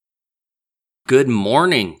Good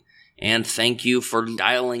morning, and thank you for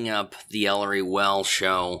dialing up the Ellery Wells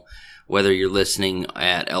Show, whether you're listening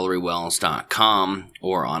at ElleryWells.com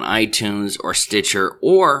or on iTunes or Stitcher,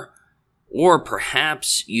 or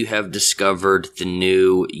perhaps you have discovered the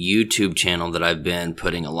new YouTube channel that I've been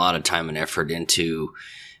putting a lot of time and effort into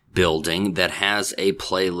building that has a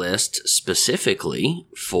playlist specifically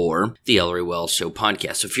for the Ellery Wells Show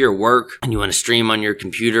podcast. So if you're at work and you want to stream on your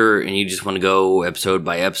computer and you just want to go episode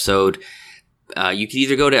by episode, you can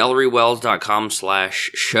either go to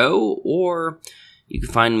ElleryWells.com/show or you can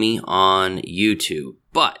find me on YouTube.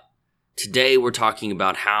 But today we're talking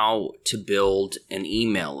about how to build an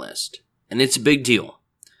email list. And it's a big deal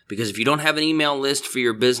because if you don't have an email list for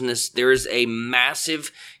your business, there is a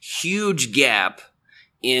massive, huge gap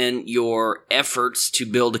in your efforts to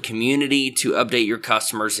build a community, to update your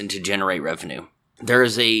customers, and to generate revenue.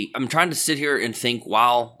 I'm trying to sit here and think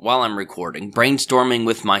while I'm recording, brainstorming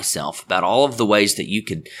with myself about all of the ways that you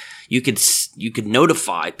could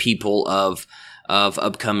notify people of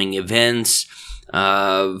upcoming events,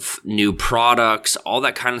 of new products, all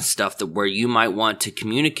that kind of stuff where you might want to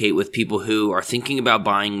communicate with people who are thinking about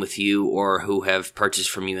buying with you or who have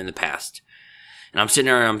purchased from you in the past. And I'm sitting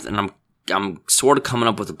there and I'm sort of coming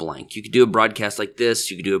up with a blank. You could do a broadcast like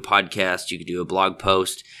this. You could do a podcast. You could do a blog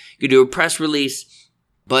post. You could do a press release.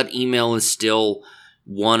 But email is still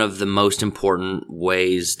one of the most important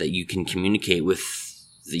ways that you can communicate with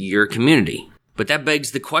your community. But that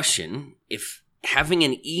begs the question, if having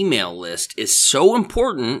an email list is so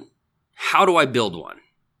important, how do I build one?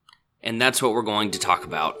 And that's what we're going to talk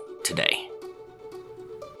about today.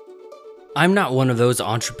 I'm not one of those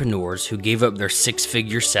entrepreneurs who gave up their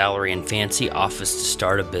six-figure salary and fancy office to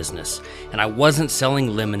start a business, and I wasn't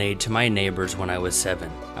selling lemonade to my neighbors when I was 7.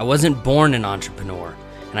 I wasn't born an entrepreneur,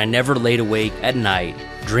 and I never laid awake at night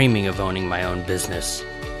dreaming of owning my own business.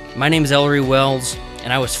 My name is Ellery Wells,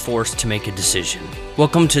 and I was forced to make a decision.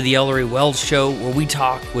 Welcome to the Ellery Wells Show, where we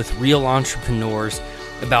talk with real entrepreneurs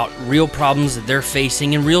about real problems that they're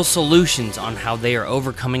facing and real solutions on how they are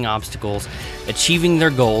overcoming obstacles, achieving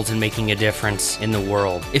their goals, and making a difference in the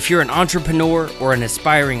world. If you're an entrepreneur or an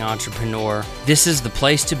aspiring entrepreneur, this is the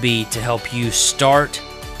place to be to help you start,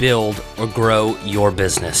 build, or grow your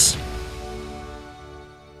business.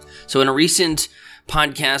 So in a recent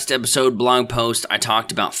podcast episode blog post, I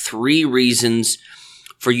talked about 3 reasons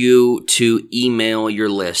for you to email your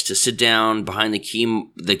list, to sit down behind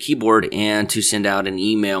the keyboard and to send out an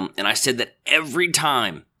email. And I said that every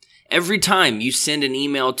time you send an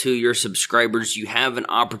email to your subscribers, you have an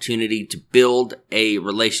opportunity to build a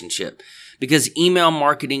relationship. Because email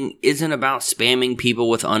marketing isn't about spamming people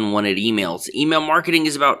with unwanted emails. Email marketing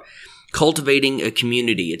is about cultivating a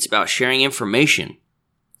community. It's about sharing information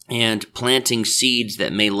and planting seeds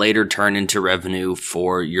that may later turn into revenue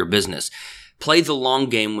for your business. Play the long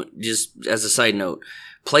game. Just as a side note,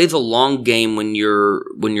 play the long game when you're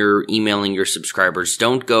emailing your subscribers.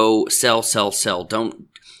 Don't go sell. Don't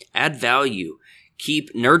add value.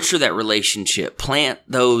 Nurture that relationship. Plant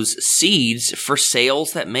those seeds for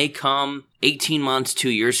sales that may come 18 months,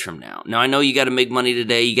 2 years from now. Now, I know you got to make money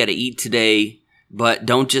today. You got to eat today, but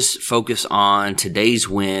don't just focus on today's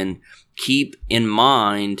win. Keep in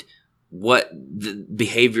mind what the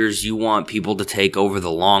behaviors you want people to take over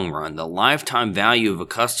the long run. The lifetime value of a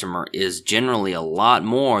customer is generally a lot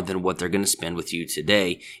more than what they're going to spend with you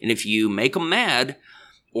today. And if you make them mad,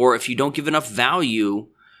 or if you don't give enough value,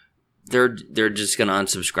 they're just going to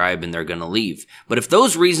unsubscribe and they're going to leave. But if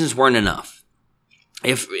those reasons weren't enough,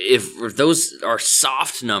 if those are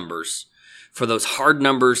soft numbers for those hard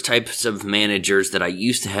numbers types of managers that I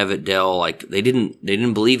used to have at Dell, like they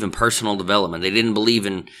didn't believe in personal development. They didn't believe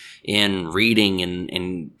in reading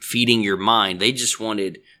and feeding your mind. They just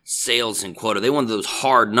wanted sales and quota. They wanted those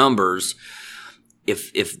hard numbers.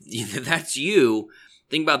 If that's you,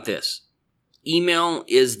 think about this. Email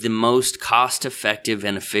is the most cost-effective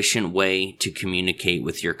and efficient way to communicate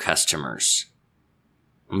with your customers.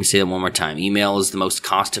 Let me say that one more time. Email is the most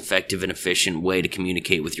cost-effective and efficient way to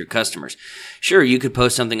communicate with your customers. Sure, you could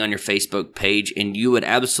post something on your Facebook page and you would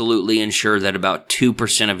absolutely ensure that about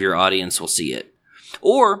 2% of your audience will see it.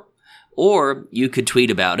 Or you could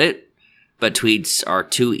tweet about it, but tweets are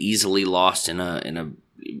too easily lost in a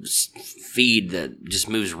feed that just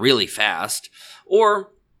moves really fast.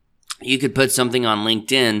 Or you could put something on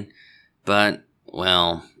LinkedIn, but,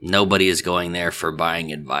 well, nobody is going there for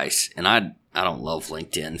buying advice. And I don't love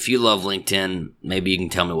LinkedIn. If you love LinkedIn, maybe you can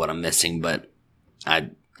tell me what I'm missing, but I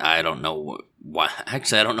don't know why.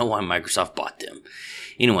 Actually, I don't know why Microsoft bought them.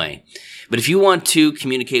 Anyway, but if you want to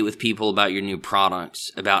communicate with people about your new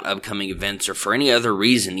products, about upcoming events, or for any other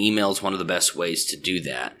reason, email is one of the best ways to do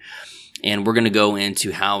that. And we're going to go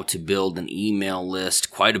into how to build an email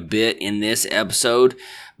list quite a bit in this episode.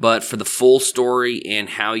 But for the full story and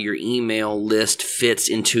how your email list fits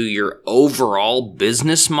into your overall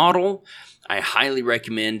business model, I highly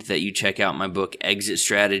recommend that you check out my book, Exit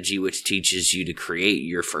Strategy, which teaches you to create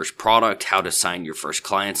your first product, how to sign your first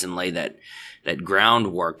clients, and lay that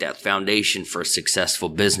groundwork, that foundation for a successful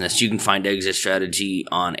business. You can find Exit Strategy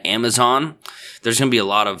on Amazon. There's going to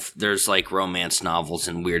be there's like romance novels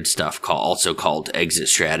and weird stuff also called Exit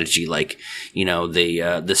Strategy. Like,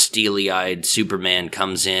 the steely-eyed Superman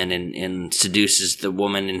comes in and seduces the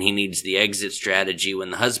woman, and he needs the exit strategy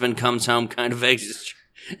when the husband comes home, kind of exit strategy.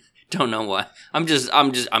 Don't know why. I'm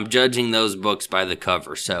judging those books by the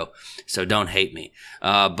cover, so don't hate me.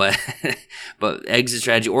 But Exit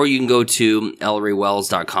Strategy, or you can go to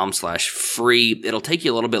ElleryWells.com/free. It'll take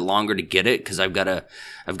you a little bit longer to get it because I've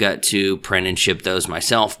got to print and ship those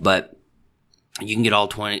myself, but you can get all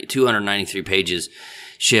 293 pages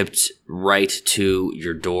shipped right to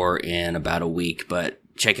your door in about a week. But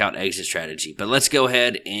check out Exit Strategy. But let's go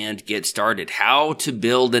ahead and get started. How to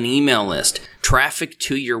build an email list. Traffic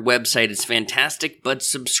to your website is fantastic, but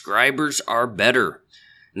subscribers are better.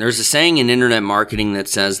 And there's a saying in internet marketing that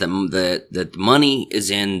says that money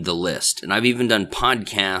is in the list. And I've even done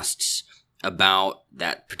podcasts about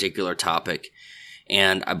that particular topic.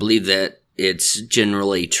 And I believe that it's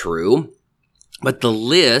generally true. But the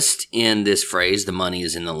list in this phrase, the money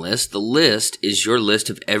is in the list is your list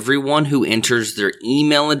of everyone who enters their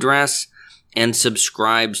email address and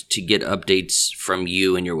subscribes to get updates from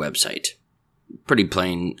you and your website. Pretty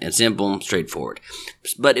plain and simple, straightforward.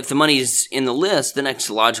 But if the money is in the list, the next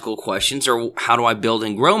logical questions are, how do I build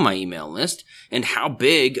and grow my email list? And how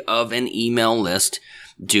big of an email list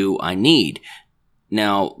do I need?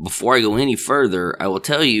 Now, before I go any further, I will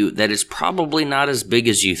tell you that it's probably not as big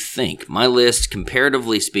as you think. My list,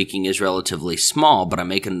 comparatively speaking, is relatively small, but I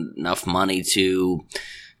make enough money to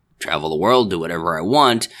travel the world, do whatever I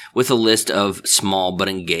want, with a list of small but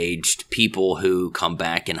engaged people who come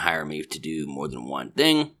back and hire me to do more than one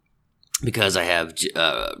thing, because I have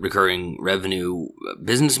recurring revenue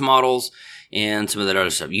business models and some of that other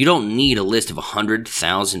stuff. You don't need a list of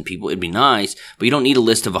 100,000 people. It'd be nice, but you don't need a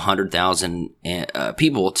list of 100,000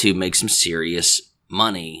 people to make some serious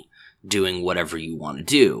money doing whatever you want to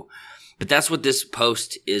do. But that's what this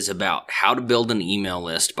post is about, how to build an email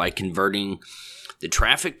list by converting the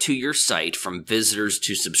traffic to your site from visitors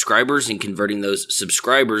to subscribers and converting those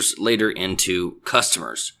subscribers later into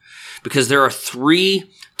customers. Because there are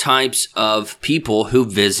 3 types of people who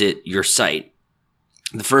visit your site.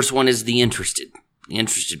 The first one is the interested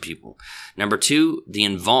people. Number 2, the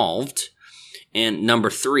involved. And number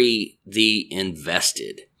 3, the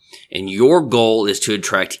invested. And your goal is to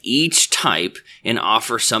attract each type and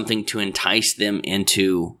offer something to entice them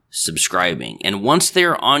into subscribing. And once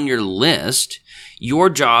they're on your list, your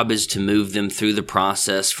job is to move them through the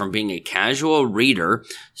process from being a casual reader,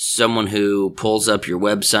 someone who pulls up your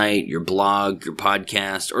website, your blog, your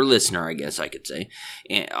podcast, or listener, I guess I could say,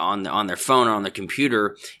 on their phone or on their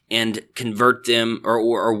computer, and convert them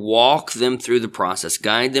or walk them through the process,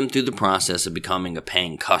 guide them through the process of becoming a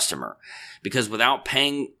paying customer. Because without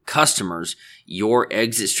paying customers, your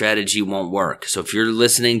exit strategy won't work. So if you're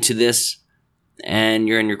listening to this and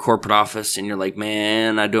you're in your corporate office and you're like,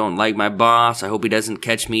 man, I don't like my boss, I hope he doesn't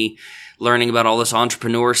catch me learning about all this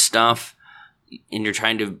entrepreneur stuff, and you're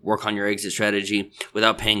trying to work on your exit strategy,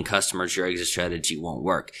 without paying customers, your exit strategy won't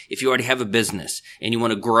work. If you already have a business and you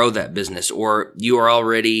want to grow that business, or you are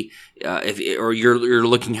already, you're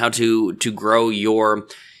looking how to grow your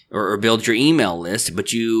or build your email list,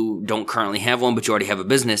 but you don't currently have one, but you already have a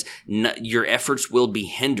business, your efforts will be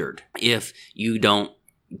hindered if you don't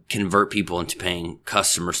convert people into paying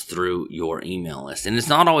customers through your email list. And it's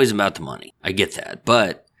not always about the money. I get that,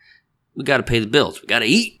 but we got to pay the bills. We got to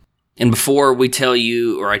eat. And before I tell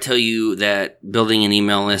you that building an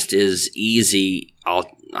email list is easy,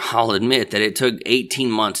 I'll admit that it took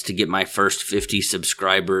 18 months to get my first 50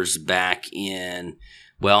 subscribers back in.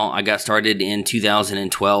 Well, I got started in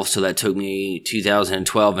 2012, so that took me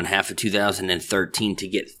 2012 and half of 2013 to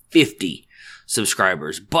get 50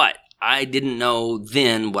 subscribers. But I didn't know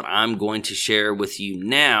then what I'm going to share with you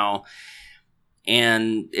now,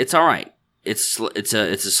 and it's all right. It's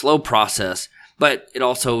a slow process, but it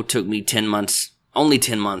also took me 10 months, only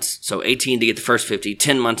 10 months, so 18 to get the first 50,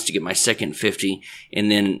 10 months to get my second 50,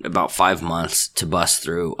 and then about 5 months to bust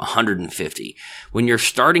through 150. When you're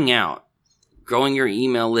starting out, growing your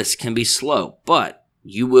email list can be slow, but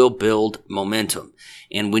you will build momentum.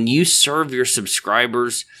 And when you serve your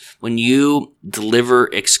subscribers, when you deliver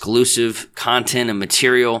exclusive content and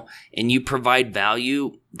material and you provide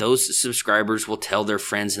value, those subscribers will tell their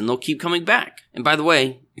friends and they'll keep coming back. And by the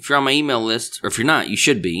way, if you're on my email list, or if you're not, you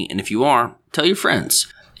should be. And if you are, tell your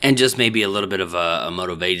friends. And just maybe a little bit of a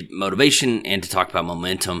motivation and to talk about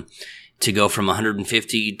momentum. To go from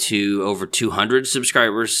 150 to over 200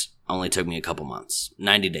 subscribers only took me a couple months,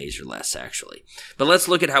 90 days or less, actually. But let's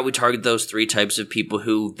look at how we target those three types of people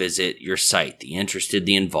who visit your site: the interested,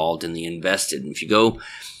 the involved, and the invested. And if you go,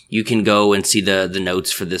 you can go and see the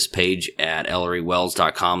notes for this page at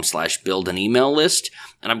ElleryWells.com/build an email list.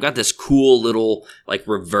 And I've got this cool little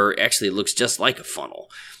actually it looks just like a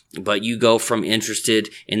funnel. But you go from interested,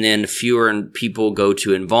 and then fewer people go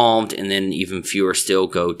to involved, and then even fewer still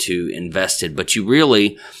go to invested. But you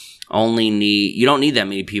really you don't need that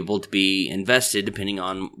many people to be invested, depending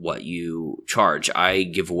on what you charge. I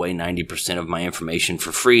give away 90% of my information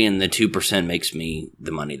for free, and the 2% makes me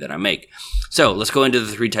the money that I make. So let's go into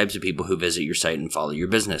the three types of people who visit your site and follow your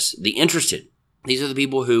business. The interested. These are the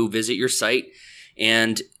people who visit your site,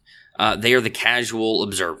 and they are the casual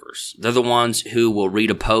observers. They're the ones who will read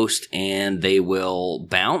a post and they will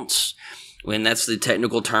bounce. And that's the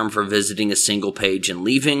technical term for visiting a single page and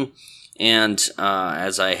leaving. And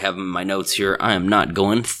as I have in my notes here, I am not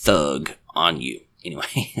going thug on you.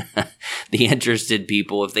 Anyway, the interested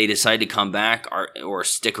people, if they decide to come back or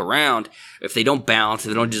stick around, if they don't bounce, if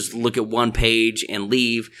they don't just look at one page and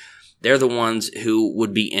leave, they're the ones who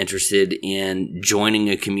would be interested in joining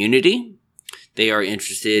a community. They are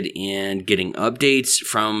interested in getting updates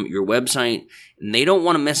from your website, and they don't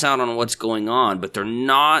want to miss out on what's going on, but they're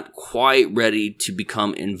not quite ready to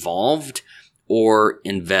become involved or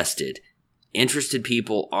invested. Interested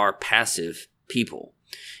people are passive people.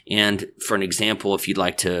 And for an example, if you'd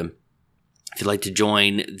like to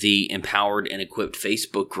join the Empowered and Equipped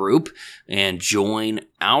Facebook group and join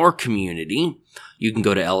our community, you can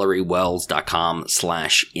go to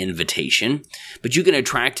ElleryWells.com/invitation. But you can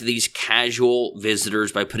attract these casual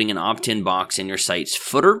visitors by putting an opt-in box in your site's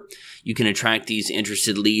footer. You can attract these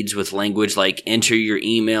interested leads with language like enter your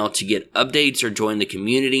email to get updates or join the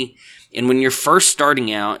community. And when you're first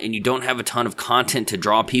starting out and you don't have a ton of content to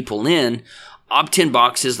draw people in, opt-in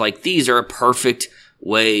boxes like these are a perfect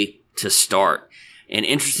way to start. And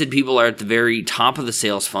interested people are at the very top of the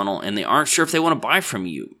sales funnel, and they aren't sure if they want to buy from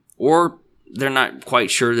you, or they're not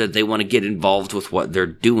quite sure that they want to get involved with what they're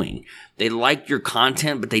doing. They like your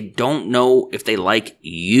content, but they don't know if they like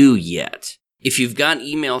you yet. If you've got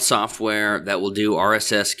email software that will do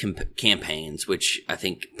RSS campaigns, which I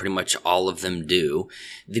think pretty much all of them do,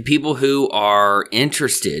 the people who are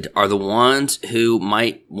interested are the ones who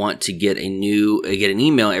might want to get an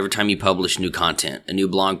email every time you publish new content, a new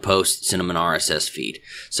blog post, send them an RSS feed.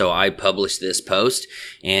 So I published this post,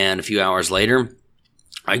 and a few hours later,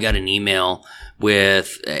 I got an email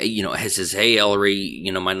with, it says, hey, Ellery,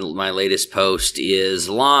 my latest post is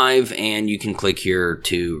live and you can click here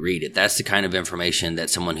to read it. That's the kind of information that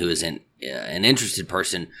someone who is an interested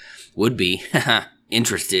person would be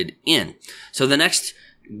interested in. So the next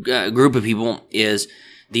group of people is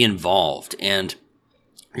the involved. And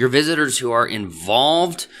your visitors who are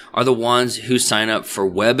involved are the ones who sign up for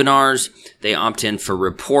webinars, they opt in for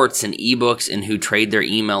reports and ebooks, and who trade their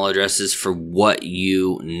email addresses for what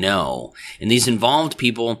you know. And these involved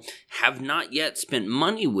people have not yet spent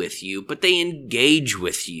money with you, but they engage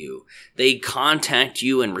with you. They contact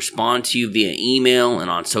you and respond to you via email and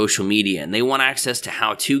on social media, and they want access to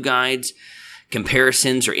how-to guides,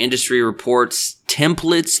 comparisons or industry reports,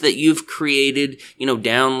 templates that you've created.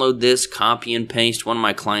 Download this, copy and paste. One of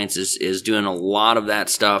my clients is doing a lot of that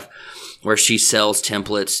stuff where she sells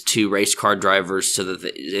templates to race car drivers so that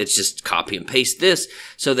it's just copy and paste this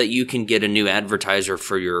so that you can get a new advertiser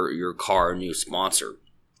for your car, a new sponsor.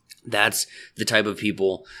 That's the type of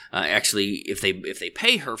people, actually, if they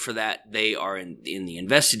pay her for that, they are in the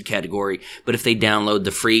invested category. But if they download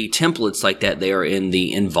the free templates like that, they are in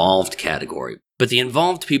the involved category. But the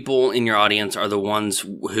involved people in your audience are the ones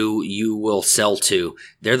who you will sell to.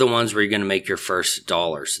 They're the ones where you're going to make your first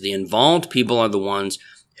dollars. The involved people are the ones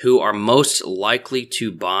who are most likely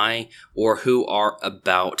to buy or who are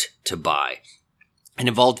about to buy. And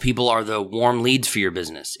involved people are the warm leads for your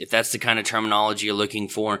business. If that's the kind of terminology you're looking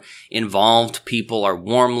for, involved people are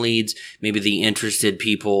warm leads. Maybe the interested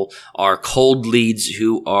people are cold leads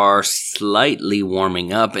who are slightly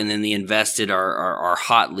warming up. And then the invested are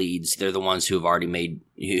hot leads. They're the ones who have already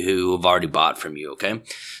bought from you. Okay.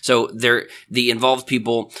 So the involved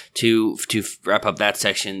people, to wrap up that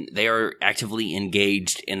section, they are actively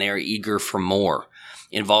engaged and they are eager for more.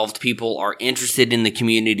 Involved people are interested in the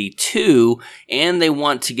community too, and they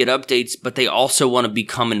want to get updates, but they also want to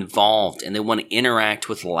become involved and they want to interact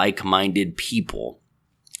with like-minded people.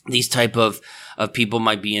 These type of people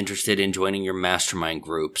might be interested in joining your mastermind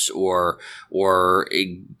groups or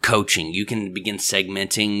coaching. You can begin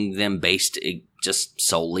segmenting them based just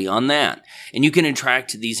solely on that. And you can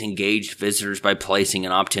attract these engaged visitors by placing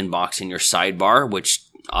an opt-in box in your sidebar, which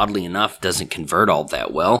oddly enough doesn't convert all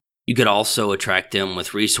that well. You could also attract them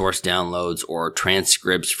with resource downloads or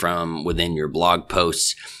transcripts from within your blog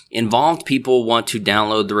posts. Involved people want to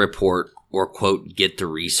download the report or, quote, get the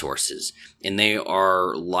resources. And they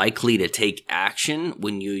are likely to take action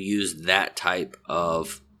when you use that type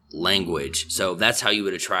of language. So that's how you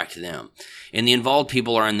would attract them. And the involved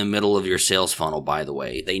people are in the middle of your sales funnel, by the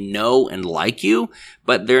way. They know and like you,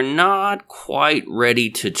 but they're not quite ready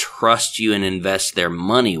to trust you and invest their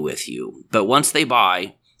money with you. But once they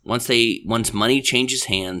buy, once money changes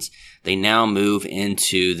hands, they now move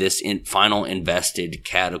into this final invested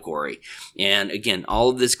category. And again, all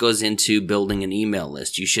of this goes into building an email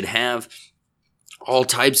list. You should have all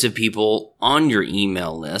types of people on your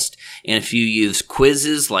email list. And if you use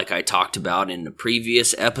quizzes like I talked about in the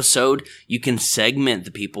previous episode, you can segment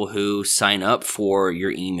the people who sign up for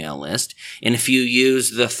your email list. And if you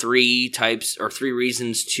use the 3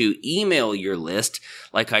 reasons to email your list,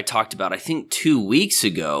 like I talked about, I think 2 weeks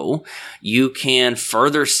ago, you can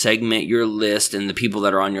further segment your list and the people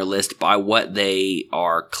that are on your list by what they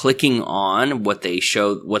are clicking on, what they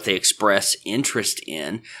express interest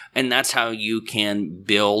in. And that's how you can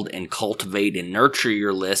build and cultivate and nurture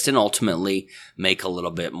your list and ultimately make a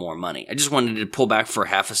little bit more money. I just wanted to pull back for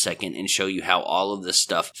half a second and show you how all of this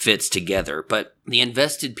stuff fits together. But the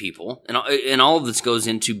invested people, and all of this goes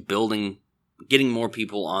into getting more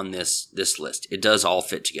people on this list. It does all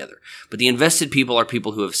fit together. But the invested people are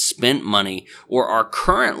people who have spent money or are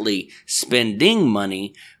currently spending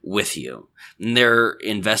money with you. And they're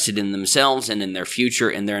invested in themselves and in their future,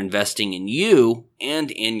 and they're investing in you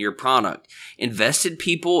and in your product. Invested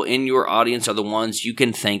people in your audience are the ones you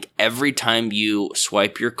can thank every time you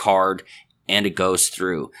swipe your card and it goes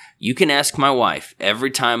through. You can ask my wife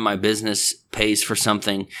every time my business pays for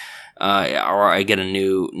something, or I get a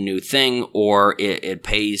new thing, or it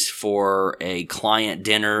pays for a client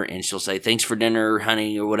dinner, and she'll say, "Thanks for dinner,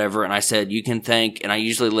 honey," or whatever. And I said, "You can thank," and I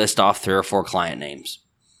usually list off 3 or 4 client names.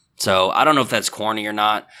 So I don't know if that's corny or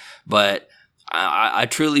not, but I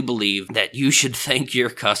truly believe that you should thank your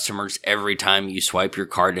customers every time you swipe your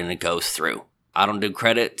card and it goes through. I don't do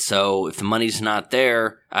credit, so if the money's not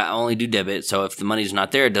there, I only do debit. So if the money's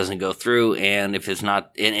not there, it doesn't go through. And if it's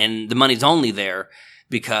not, and the money's only there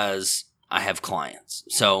because I have clients.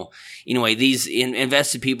 So anyway, these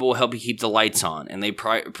invested people will help you keep the lights on, and they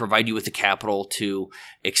provide you with the capital to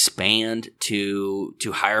expand, to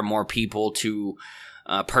hire more people, to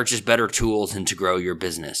purchase better tools, and to grow your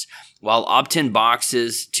business. While opt-in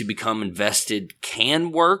boxes to become invested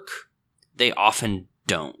can work, they often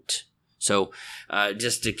don't. So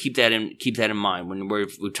just to keep that in mind when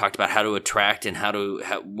we've talked about how to attract and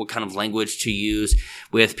what kind of language to use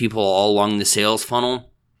with people all along the sales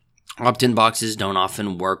funnel. Opt-in boxes don't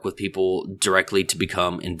often work with people directly to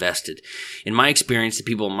become invested. In my experience, the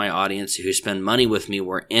people in my audience who spend money with me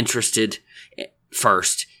were interested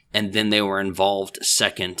first, and then they were involved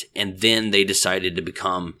second, and then they decided to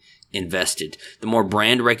become invested. The more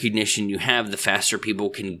brand recognition you have, the faster people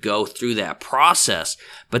can go through that process,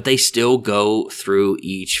 but they still go through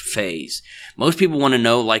each phase. Most people want to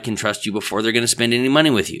know, like, and trust you before they're going to spend any money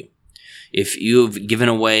with you. If you've given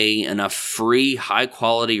away enough free,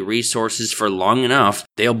 high-quality resources for long enough,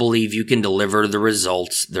 they'll believe you can deliver the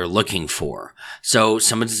results they're looking for. So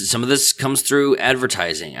some of this comes through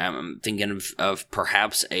advertising. I'm thinking of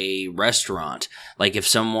perhaps a restaurant. Like if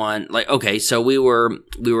someone, okay, so we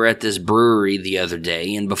were at this brewery the other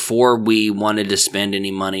day, and before we wanted to spend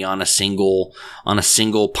any money on a single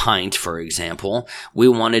pint, for example, we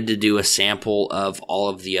wanted to do a sample of all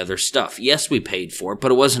of the other stuff. Yes, we paid for it,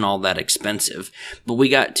 but it wasn't all that expensive. But we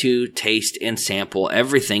got to taste and sample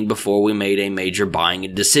everything before we made a major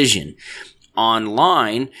buying decision.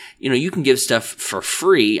 Online, you can give stuff for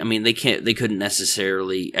free. I mean, they can't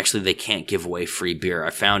give away free beer.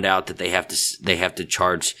 I found out that they have to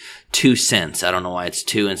charge 2 cents. I don't know why it's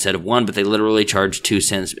 2 instead of 1, but they literally charge 2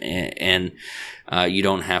 cents, and you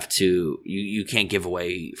don't have to, you can't give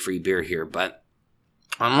away free beer here. But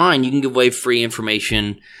online, you can give away free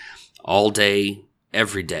information all day,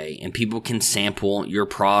 every day, and people can sample your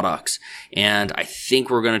products. And I think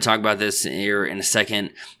we're going to talk about this here in a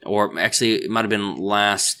second, or actually it might have been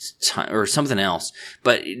last time or something else,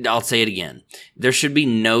 but I'll say it again. There should be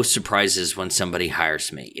no surprises when somebody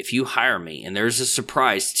hires me. If you hire me and there's a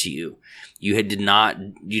surprise to you, you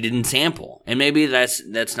didn't sample. And maybe that's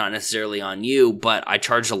not necessarily on you, but I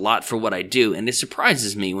charge a lot for what I do. And it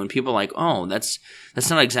surprises me when people are like, oh, that's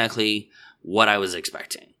not exactly what I was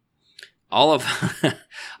expecting. All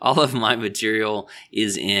of my material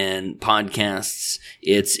is in podcasts.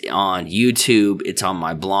 It's on YouTube. It's on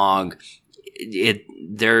my blog. Time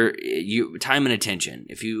and attention.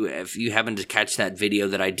 If you happen to catch that video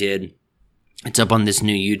that I did, it's up on this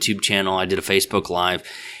new YouTube channel. I did a Facebook Live,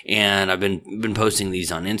 and I've been posting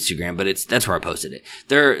these on Instagram, but that's where I posted it.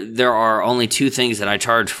 There are only two things that I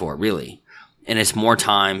charge for, really. And it's more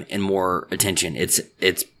time and more attention. It's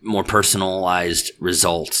more personalized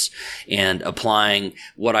results and applying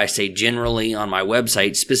what I say generally on my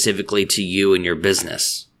website specifically to you and your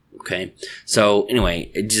business. Okay. So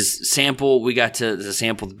anyway, just sample. We got to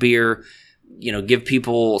sample the beer, give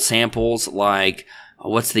people samples like,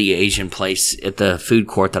 what's the Asian place at the food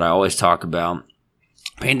court that I always talk about?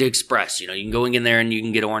 Panda Express. You can go in there and you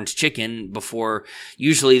can get orange chicken before.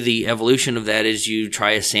 Usually the evolution of that is you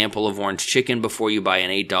try a sample of orange chicken before you buy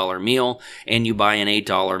an $8 meal, and you buy an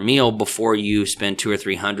 $8 meal before you spend $200 or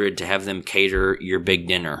 $300 to have them cater your big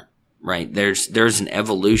dinner. Right? There's an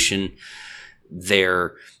evolution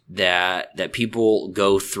there that people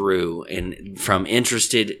go through, and from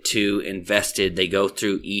interested to invested, they go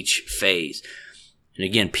through each phase. And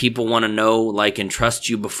again, people want to know, like, and trust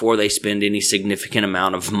you before they spend any significant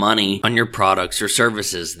amount of money on your products or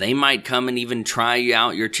services. They might come and even try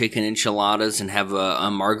out your chicken enchiladas and have a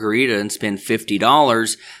margarita and spend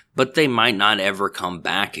 $50, but they might not ever come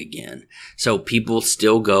back again. So people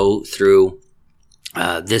still go through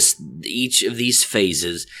each of these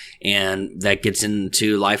phases, and that gets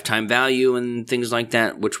into lifetime value and things like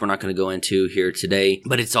that, which we're not going to go into here today,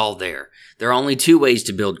 but it's all there. There are only two ways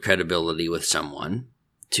to build credibility with someone,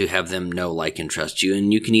 to have them know, like, and trust you.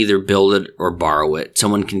 And you can either build it or borrow it.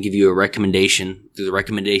 Someone can give you a recommendation through the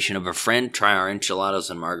recommendation of a friend, try our enchiladas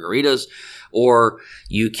and margaritas, or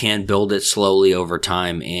you can build it slowly over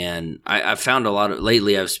time. And I've found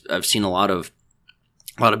lately I've seen a lot of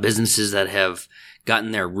businesses that have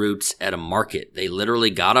gotten their roots at a market. They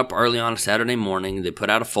literally got up early on a Saturday morning, they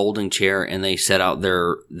put out a folding chair, and they set out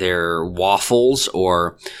their waffles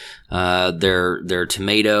or their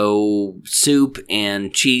tomato soup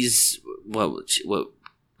and cheese,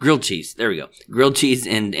 grilled cheese. There we go. Grilled cheese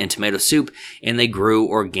and tomato soup, and they grew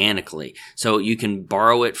organically. So you can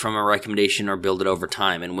borrow it from a recommendation or build it over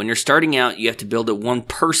time. And when you're starting out, you have to build it one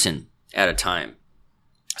person at a time.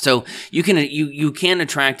 So you can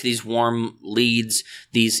attract these warm leads,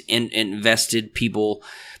 these invested people,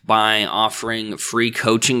 by offering free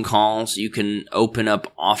coaching calls. You can open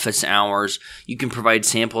up office hours. You can provide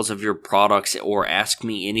samples of your products or ask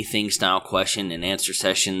me anything style question and answer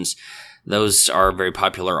sessions. Those are very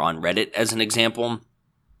popular on Reddit as an example.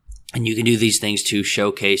 And you can do these things to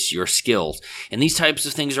showcase your skills. And these types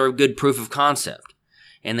of things are a good proof of concept.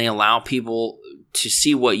 And they allow people to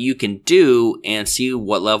see what you can do and see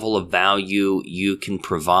what level of value you can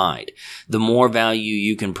provide. The more value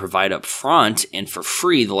you can provide up front and for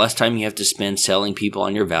free, the less time you have to spend selling people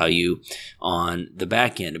on your value on the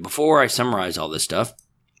back end. And before I summarize all this stuff,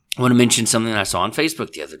 I want to mention something that I saw on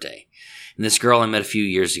Facebook the other day. And this girl I met a few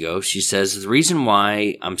years ago, she says, the reason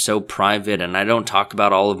why I'm so private and I don't talk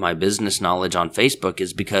about all of my business knowledge on Facebook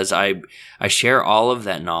is because I share all of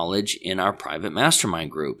that knowledge in our private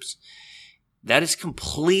mastermind groups. That is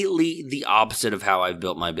completely the opposite of how I've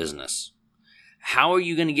built my business. How are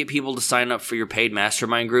you going to get people to sign up for your paid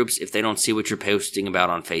mastermind groups if they don't see what you're posting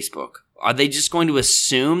about on Facebook? Are they just going to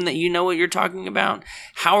assume that you know what you're talking about?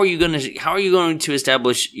 How are you going to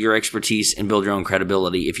establish your expertise and build your own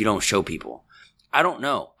credibility if you don't show people? I don't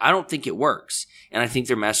know. I don't think it works. And I think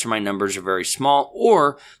their mastermind numbers are very small,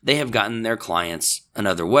 or they have gotten their clients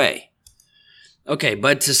another way. Okay,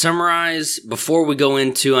 but to summarize, before we go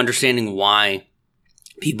into understanding why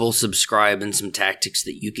people subscribe and some tactics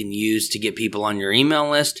that you can use to get people on your email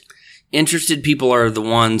list, interested people are the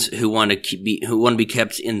ones who want to be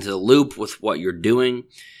kept in the loop with what you're doing.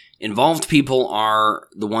 Involved people are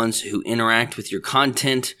the ones who interact with your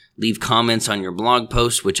content, leave comments on your blog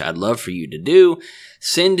posts, which I'd love for you to do,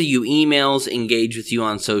 send you emails, engage with you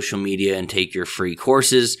on social media, and take your free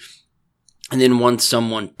courses. And then once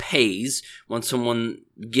someone pays, once someone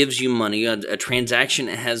gives you money, a transaction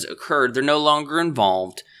has occurred, they're no longer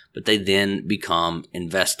involved, but they then become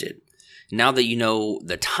invested. Now that you know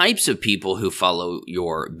the types of people who follow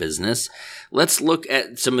your business, let's look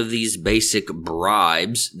at some of these basic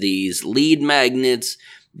bribes, these lead magnets,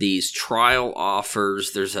 these trial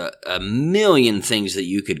offers. There's a million things that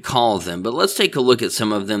you could call them, but let's take a look at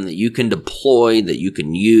some of them that you can deploy, that you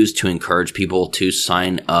can use to encourage people to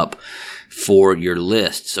sign up for your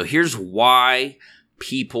list. So here's why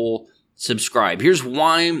people subscribe. Here's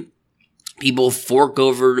why people fork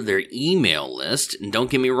over their email list. And don't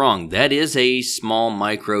get me wrong, that is a small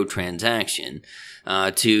micro transaction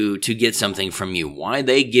to get something from you. Why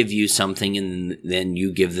they give you something and then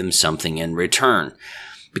you give them something in return.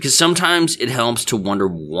 Because sometimes it helps to wonder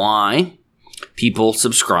why people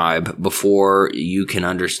subscribe before you can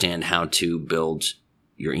understand how to build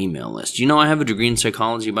your email list. You know, I have a degree in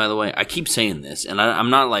psychology, by the way. I keep saying this, and I'm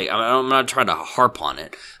not trying to harp on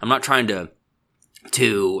it. I'm not trying to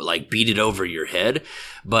like beat it over your head,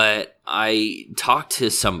 but I talked to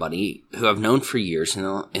somebody who I've known for years,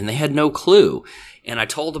 and they had no clue. And I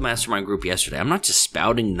told the mastermind group yesterday, I'm not just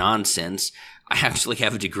spouting nonsense. I actually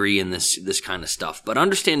have a degree in this kind of stuff. But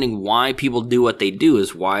understanding why people do what they do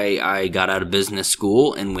is why I got out of business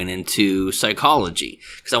school and went into psychology.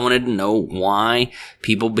 Because I wanted to know why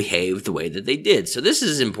people behave the way that they did. So this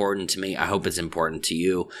is important to me. I hope it's important to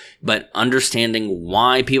you. But understanding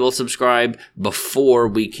why people subscribe before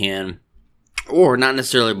we can, or not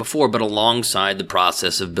necessarily before, but alongside the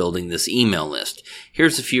process of building this email list.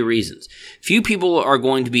 Here's a few reasons. Few people are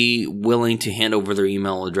going to be willing to hand over their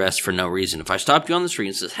email address for no reason. If I stopped you on the street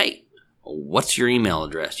and says, hey, what's your email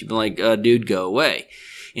address? You'd be like, dude, go away.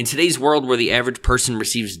 In today's world where the average person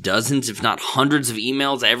receives dozens, if not hundreds of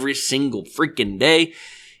emails every single freaking day,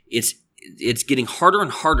 it's getting harder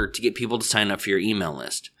and harder to get people to sign up for your email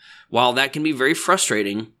list. While that can be very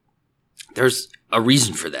frustrating, there's a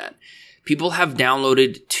reason for that. People have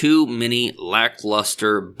downloaded too many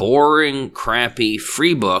lackluster, boring, crappy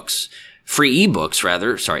free ebooks,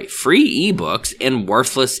 and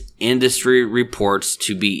worthless industry reports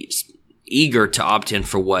to be eager to opt in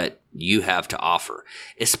for what you have to offer,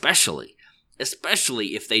 especially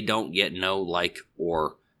if they don't yet know, like,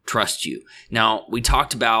 or trust you. Now, we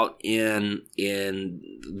talked about in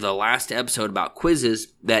the last episode about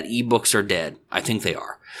quizzes that ebooks are dead. I think they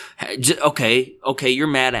are. Okay, you're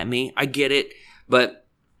mad at me. I get it. But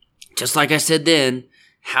just like I said then,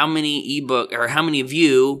 how many of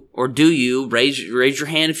you, or do you, raise your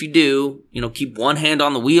hand if you do, keep one hand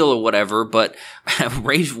on the wheel or whatever, but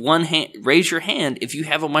raise your hand if you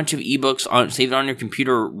have a bunch of ebooks saved on your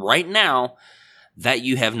computer right now that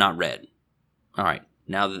you have not read. All right.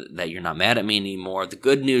 Now that you're not mad at me anymore, the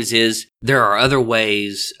good news is there are other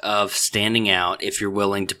ways of standing out if you're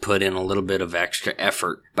willing to put in a little bit of extra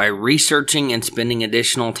effort. By researching and spending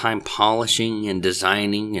additional time polishing and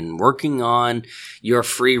designing and working on your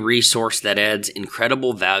free resource that adds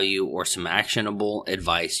incredible value or some actionable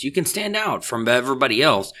advice, you can stand out from everybody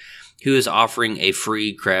else who is offering a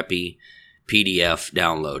free crappy PDF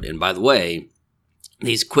download. And by the way,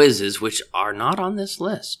 these quizzes, which are not on this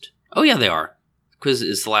list. Oh yeah, they are. Quiz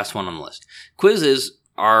is the last one on the list. Quizzes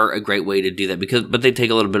are a great way to do that but they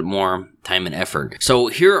take a little bit more time and effort. So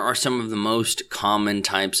here are some of the most common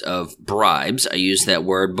types of bribes. I used that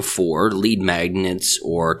word before, lead magnets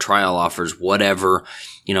or trial offers, whatever.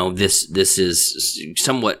 This is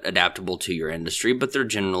somewhat adaptable to your industry, but they're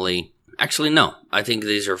generally, actually no, I think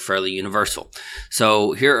these are fairly universal.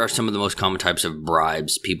 So here are some of the most common types of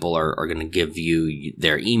bribes people are going to give you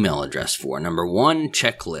their email address for. Number one,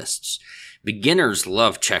 checklists. Beginners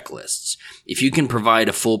love checklists. If you can provide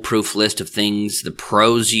a foolproof list of things the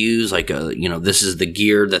pros use, like this is the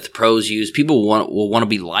gear that the pros use, people will want to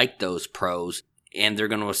be like those pros, and they're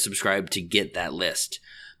going to subscribe to get that list.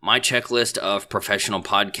 My checklist of professional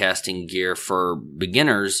podcasting gear for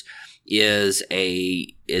beginners is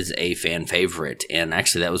a fan favorite. And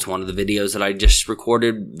actually that was one of the videos that I just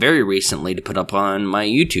recorded very recently to put up on my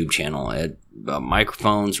YouTube channel.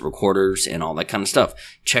 Microphones, recorders, and all that kind of stuff.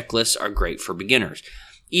 Checklists are great for beginners.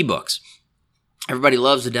 Ebooks. Everybody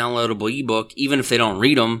loves a downloadable ebook, even if they don't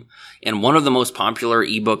read them. And one of the most popular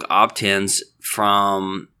ebook opt-ins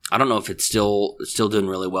from, I don't know if it's still doing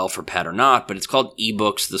really well for Pat or not, but it's called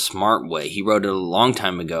eBooks the Smart Way. He wrote it a long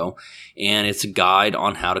time ago, and it's a guide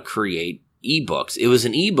on how to create ebooks. It was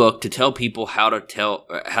an ebook to tell people how to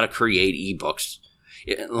create ebooks.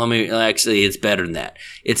 It's better than that.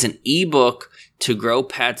 It's an ebook to grow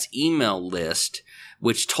Pat's email list,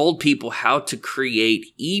 which told people how to create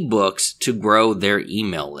ebooks to grow their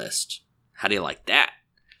email list. How do you like that?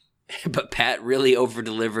 But Pat really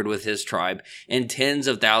over-delivered with his tribe, and tens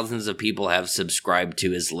of thousands of people have subscribed to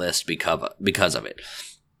his list because of it.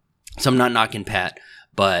 So I'm not knocking Pat,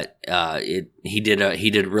 but he did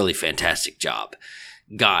a really fantastic job.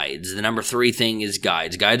 Guides. The number 3 thing is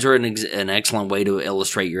guides. Guides are an excellent way to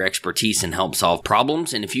illustrate your expertise and help solve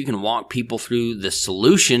problems. And if you can walk people through the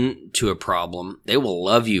solution to a problem, they will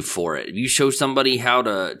love you for it. If you show somebody how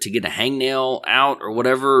to get a hangnail out or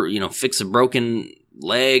whatever, fix a broken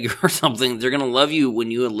leg or something, they're going to love you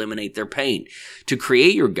when you eliminate their pain. To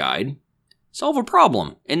create your guide, solve a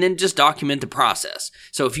problem, and then just document the process.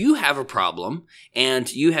 So if you have a problem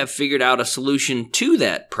and you have figured out a solution to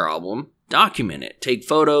that problem, document it. Take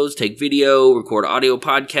photos, take video, record audio,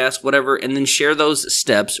 podcast, whatever, and then share those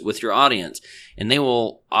steps with your audience. And they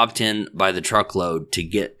will opt in by the truckload to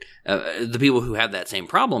get the people who have that same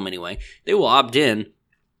problem anyway. They will opt in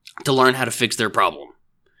to learn how to fix their problem.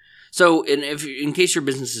 So, in case your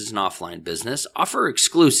business is an offline business, offer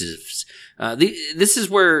exclusives. This is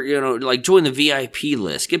where, join the VIP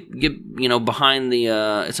list. Get behind the,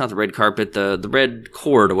 it's not the red carpet, the red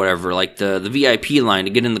cord or whatever, like the VIP line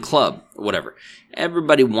to get in the club, whatever.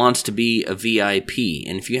 Everybody wants to be a VIP.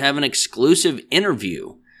 And if you have an exclusive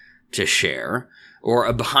interview to share, or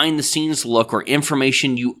a behind the scenes look, or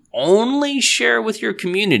information you only share with your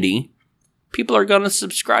community, people are going to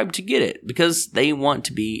subscribe to get it because they want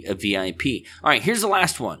to be a VIP. All right, here's the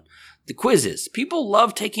last one. The quizzes. People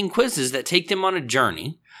love taking quizzes that take them on a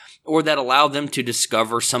journey or that allow them to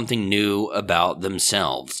discover something new about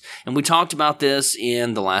themselves. And we talked about this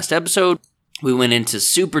in the last episode. We went into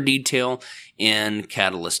super detail in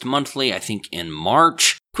Catalyst Monthly, I think in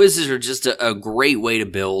March. Quizzes are just a great way to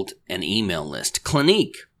build an email list.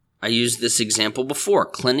 Clinique. I used this example before.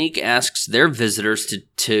 Clinique asks their visitors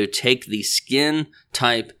to take the skin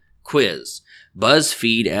type quiz.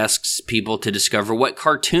 BuzzFeed asks people to discover what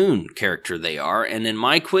cartoon character they are. And in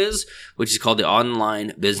my quiz, which is called the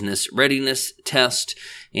Online Business Readiness Test,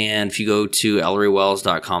 and if you go to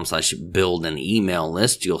ElleryWells.com/build an email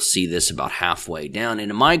list, you'll see this about halfway down.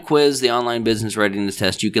 And in my quiz, the Online Business Readiness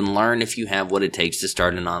Test, you can learn if you have what it takes to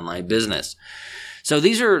start an online business. So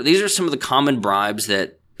these are some of the common bribes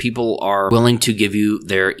that people are willing to give you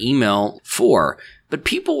their email for. But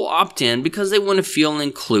people will opt in because they want to feel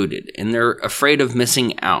included and they're afraid of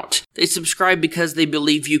missing out. They subscribe because they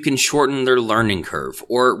believe you can shorten their learning curve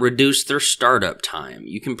or reduce their startup time.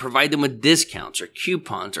 You can provide them with discounts or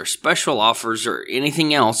coupons or special offers or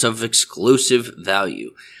anything else of exclusive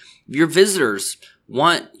value. Your visitors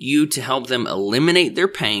want you to help them eliminate their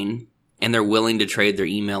pain, and they're willing to trade their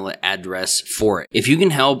email address for it. If you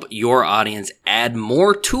can help your audience add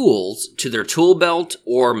more tools to their tool belt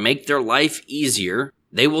or make their life easier,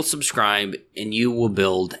 they will subscribe and you will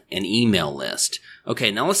build an email list.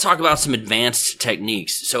 Okay, now let's talk about some advanced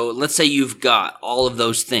techniques. So let's say you've got all of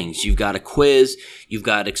those things. You've got a quiz, you've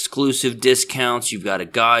got exclusive discounts, you've got a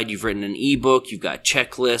guide, you've written an ebook, you've got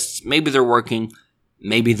checklists. Maybe they're working,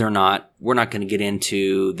 maybe they're not. We're not going to get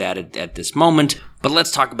into that at this moment. But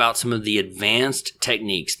let's talk about some of the advanced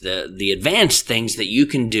techniques, the advanced things that you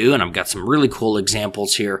can do. And I've got some really cool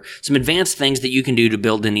examples here. Some advanced things that you can do to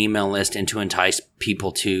build an email list and to entice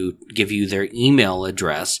people to give you their email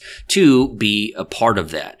address to be a part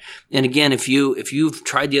of that. And again, if you've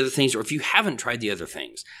tried the other things or if you haven't tried the other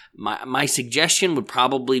things, my suggestion would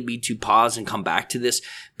probably be to pause and come back to this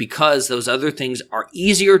because those other things are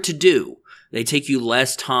easier to do. They take you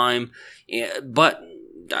less time, but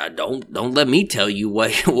don't let me tell you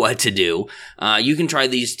what to do. You can try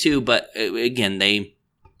these too, but again, they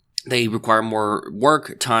require more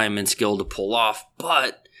work, time, and skill to pull off.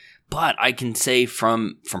 But I can say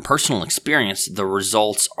from personal experience, the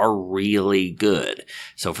results are really good.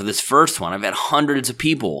 So for this first one, I've had hundreds of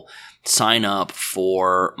people sign up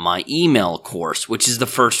for my email course, which is the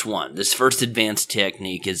first one. This first advanced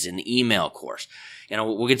technique is an email course. And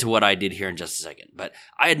we'll get to what I did here in just a second. But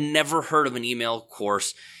I had never heard of an email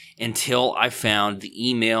course until I found the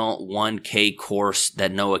Email 1K course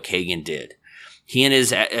that Noah Kagan did. He and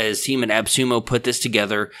his team at AppSumo put this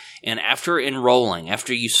together, and after enrolling,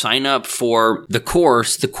 after you sign up for the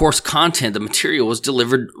course content, the material was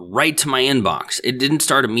delivered right to my inbox. It didn't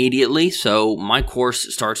start immediately, so my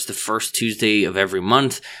course starts the first Tuesday of every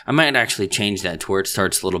month. I might actually change that to where it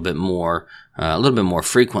starts a little bit more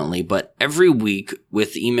frequently, but every week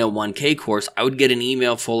with the Email 1K course, I would get an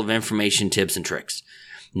email full of information, tips, and tricks.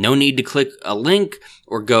 No need to click a link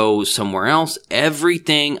or go somewhere else.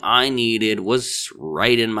 Everything I needed was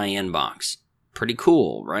right in my inbox. Pretty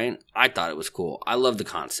cool, right? I thought it was cool. I love the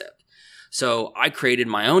concept. So I created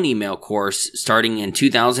my own email course starting in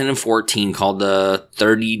 2014 called the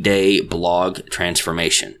 30-Day Blog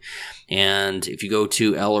Transformation. And if you go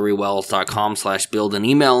to ElleryWells.com/build an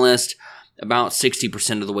email list, about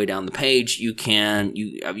 60% of the way down the page, you can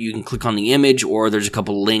click on the image, or there's a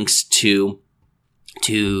couple links to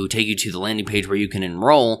take you to the landing page where you can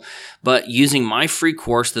enroll. But using my free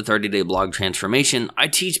course, the 30-Day Blog Transformation, I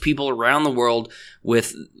teach people around the world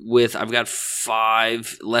with I've got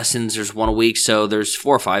 5 lessons. There's one a week, so there's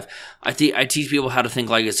 4 or 5. I teach people how to think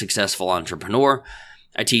like a successful entrepreneur.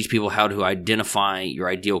 I teach people how to identify your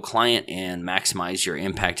ideal client and maximize your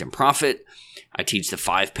impact and profit. I teach the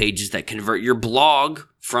 5 pages that convert your blog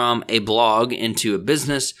from a blog into a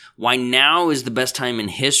business, why now is the best time in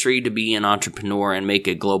history to be an entrepreneur and make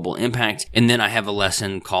a global impact. And then I have a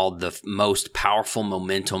lesson called the most powerful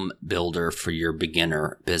momentum builder for your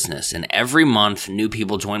beginner business. And every month, new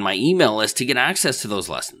people join my email list to get access to those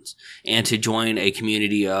lessons and to join a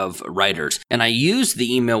community of writers. And I use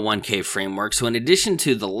the Email 1K framework. So in addition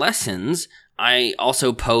to the lessons, I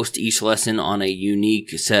also post each lesson on a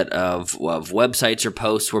unique set of websites or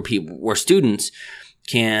posts where students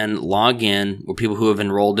can log in, where people who have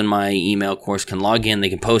enrolled in my email course can log in, they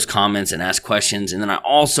can post comments and ask questions. And then I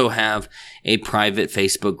also have a private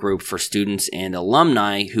Facebook group for students and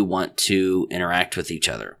alumni who want to interact with each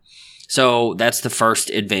other. So that's the first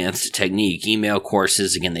advanced technique. Email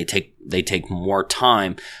courses, again, they take more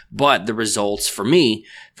time, but the results for me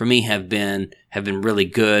have been really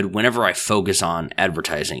good whenever I focus on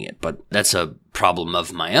advertising it. But that's a problem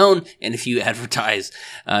of my own. And if you advertise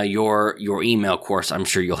your email course, I'm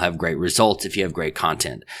sure you'll have great results if you have great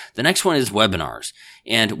content. The next one is webinars.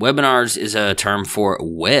 And webinars is a term for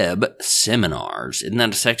web seminars. Isn't that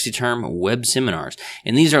a sexy term? Web seminars.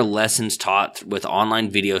 And these are lessons taught with online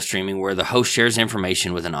video streaming where the host shares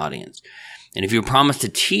information with an audience. And if you promise to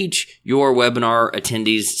teach your webinar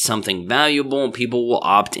attendees something valuable, people will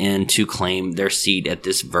opt in to claim their seat at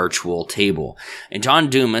this virtual table. And John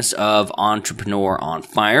Dumas of Entrepreneur on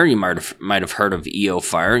Fire, you might have heard of EO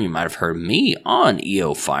Fire, you might have heard me on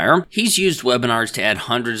EO Fire. He's used webinars to add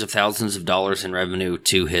hundreds of thousands of dollars in revenue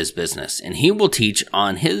to his business. And he will teach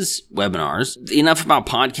on his webinars enough about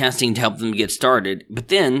podcasting to help them get started, but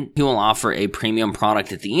then he will offer a premium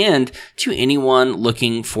product at the end to anyone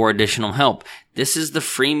looking for additional help. This is the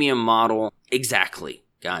freemium model. Exactly,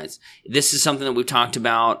 guys. This is something that we've talked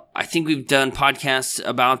about. I think we've done podcasts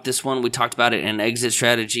about this one. We talked about it in Exit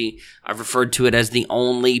Strategy. I've referred to it as the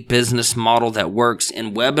only business model that works,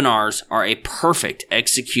 and webinars are a perfect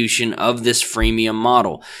execution of this freemium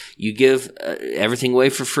model. You give everything away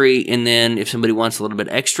for free, and then if somebody wants a little bit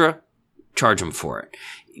extra, charge them for it.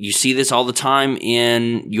 You see this all the time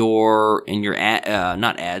in your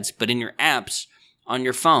not ads, but in your apps on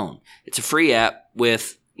your phone. It's a free app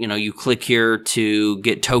with, you click here to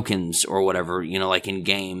get tokens or whatever, like in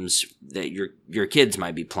games that your kids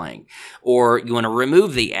might be playing. Or you want to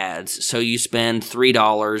remove the ads, so you spend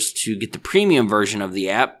 $3 to get the premium version of the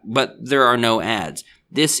app, but there are no ads.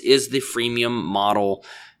 This is the freemium model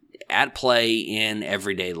at play in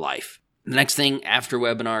everyday life. The next thing after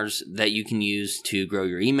webinars that you can use to grow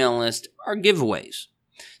your email list are giveaways.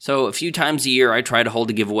 So a few times a year, I try to hold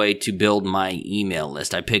a giveaway to build my email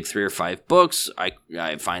list. I pick 3 or 5 books. I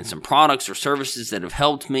find some products or services that have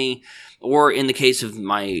helped me. Or in the case of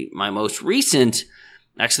my most recent,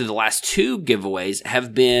 actually the last 2 giveaways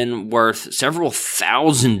have been worth several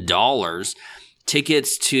 $1,000s.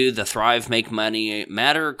 Tickets to the Thrive, Make Money,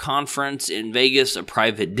 Matter conference in Vegas, a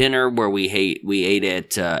private dinner where we ate at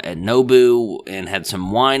Nobu and had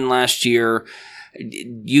some wine last year.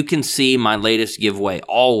 You can see my latest giveaway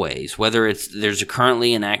always, whether there's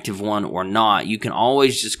currently an active one or not. You can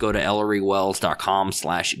always just go to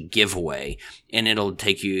ElleryWells.com/giveaway and it'll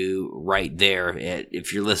take you right there.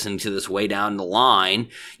 If you're listening to this way down the line,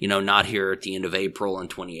 not here at the end of April in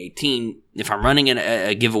 2018, if I'm running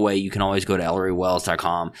a giveaway, you can always go to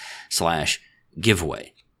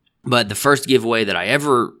ElleryWells.com/giveaway. But the first giveaway that I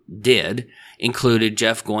ever did included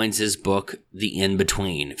Jeff Goins' book, The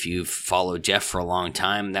In-Between. If you've followed Jeff for a long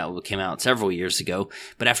time, that came out several years ago.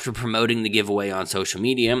 But after promoting the giveaway on social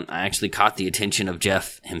media, I actually caught the attention of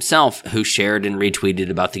Jeff himself, who shared and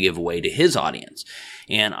retweeted about the giveaway to his audience.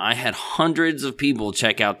 And I had hundreds of people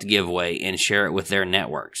check out the giveaway and share it with their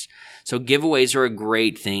networks. So giveaways are a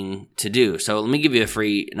great thing to do. So let me give you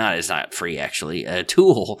it's not free actually, a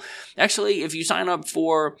tool. Actually, if you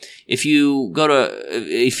if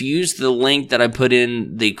you use the link that I put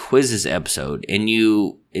in the quizzes episode and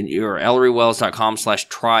you're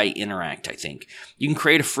ElleryWells.com/try-interact, I think. You can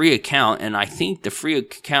create a free account, and I think the free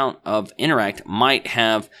account of Interact might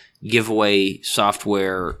have giveaway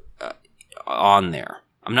software on there.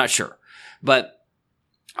 I'm not sure. But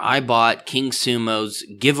I bought King Sumo's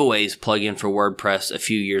giveaways plugin for WordPress a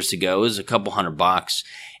few years ago. It was a couple $100,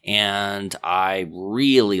 and I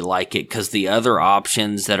really like it because the other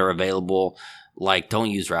options that are available, like, don't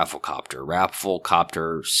use Rafflecopter.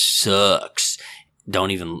 Rafflecopter sucks.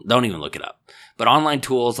 Don't even look it up. But online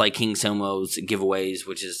tools like King Sumo's giveaways,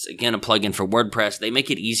 which is, again, a plugin for WordPress, they make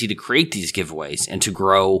it easy to create these giveaways and to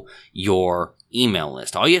grow your email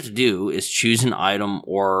list. All you have to do is choose an item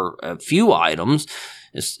or a few items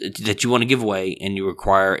that you want to give away, and you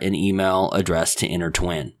require an email address to enter to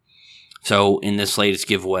win. So in this latest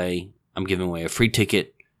giveaway, I'm giving away a free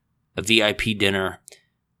ticket, a VIP dinner,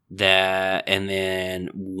 and then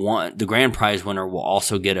the grand prize winner will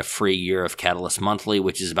also get a free year of Catalyst Monthly,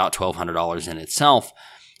 which is about $1,200 in itself.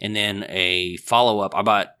 And then a follow-up. I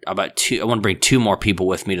want to bring 2 more people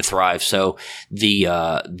with me to Thrive. So the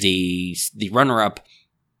runner-up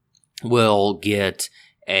will get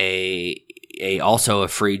also a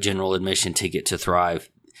free general admission ticket to Thrive.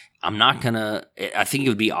 I think it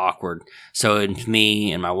would be awkward. So it's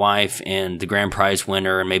me and my wife and the grand prize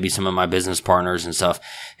winner and maybe some of my business partners and stuff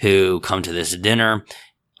who come to this dinner.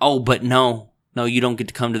 Oh, but no, you don't get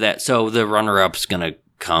to come to that. So the runner-up's going to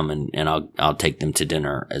come and I'll take them to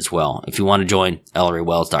dinner as well. If you want to join,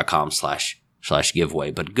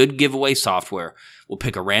 ElleryWells.com/giveaway. But good giveaway software will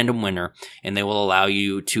pick a random winner, and they will allow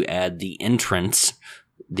you to add the entrants,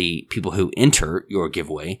 the people who enter your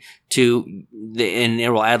giveaway, and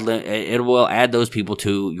it will add those people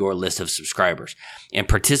to your list of subscribers. And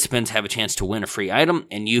participants have a chance to win a free item,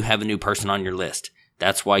 and you have a new person on your list.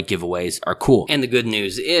 That's why giveaways are cool. And the good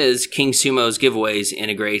news is King Sumo's giveaways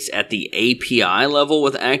integrates at the API level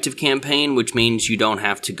with ActiveCampaign, which means you don't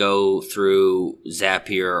have to go through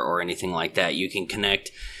Zapier or anything like that. You can connect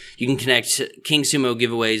King Sumo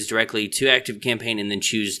giveaways directly to ActiveCampaign and then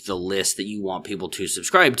choose the list that you want people to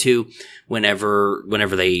subscribe to whenever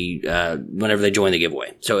they join the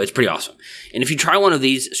giveaway. So it's pretty awesome. And if you try one of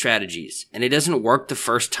these strategies and it doesn't work the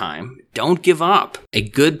first time, don't give up. A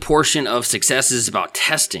good portion of success is about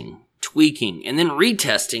testing, tweaking, and then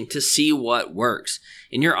retesting to see what works.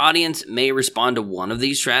 And your audience may respond to one of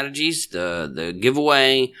these strategies, the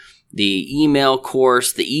giveaway, the email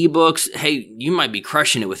course, the ebooks. Hey, you might be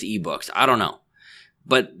crushing it with ebooks. I don't know.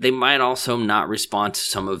 But they might also not respond to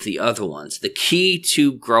some of the other ones. The key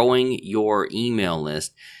to growing your email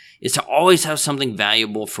list is to always have something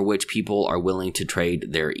valuable for which people are willing to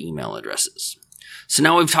trade their email addresses. So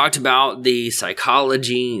now we've talked about the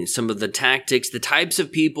psychology, some of the tactics, the types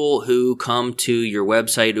of people who come to your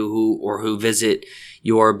website or who visit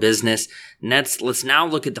your business. Let's now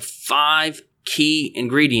look at the 5 key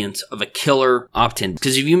ingredients of a killer opt-in,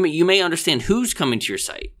 because you may understand who's coming to your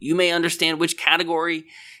site. You may understand which category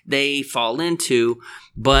they fall into,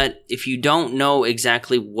 but if you don't know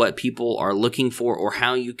exactly what people are looking for or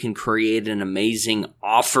how you can create an amazing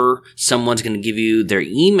offer someone's going to give you their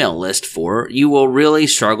email list for, you will really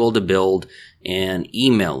struggle to build an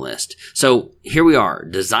email list. So here we are,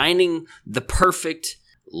 designing the perfect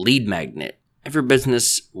lead magnet. Every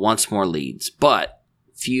business wants more leads, but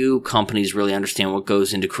few companies really understand what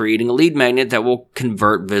goes into creating a lead magnet that will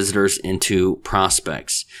convert visitors into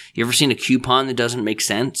prospects. You ever seen a coupon that doesn't make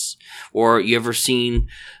sense? Or you ever seen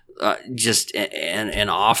just an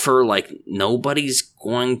offer like nobody's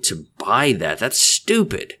going to buy that? That's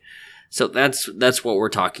stupid. So that's what we're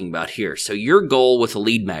talking about here. So your goal with a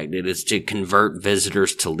lead magnet is to convert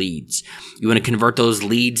visitors to leads. You want to convert those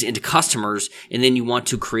leads into customers, and then you want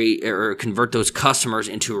to create or convert those customers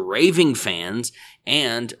into raving fans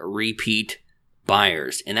and repeat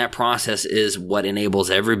buyers. And that process is what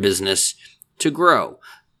enables every business to grow.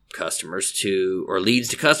 Leads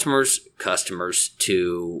to customers, customers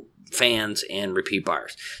to fans, and repeat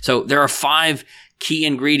buyers. So there are 5 key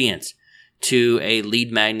ingredients to a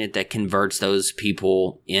lead magnet that converts those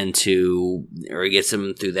people into, or gets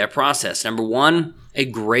them through that process. Number 1, a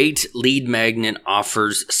great lead magnet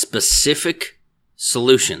offers specific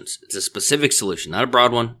solutions. It's a specific solution, not a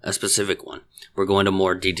broad one, a specific one. We're going into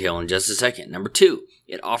more detail in just a second. Number 2,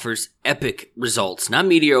 it offers epic results, not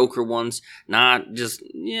mediocre ones, not just,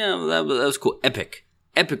 that was cool. Epic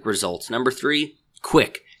results. Number 3,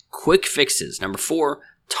 quick fixes. Number 4,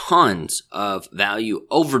 tons of value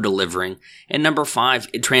over delivering. And number 5,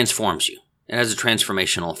 it transforms you. It has a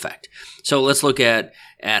transformational effect. So let's look at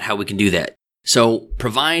how we can do that. So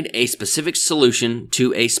provide a specific solution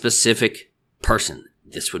to a specific person.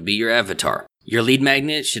 This would be your avatar. Your lead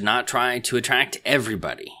magnet should not try to attract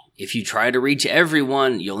everybody. If you try to reach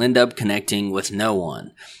everyone, you'll end up connecting with no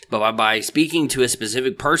one. But by speaking to a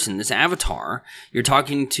specific person, this avatar, you're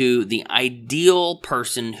talking to the ideal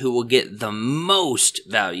person who will get the most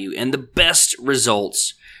value and the best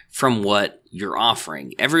results from what you're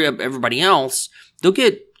offering. Everybody else, they'll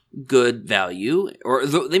get good value, or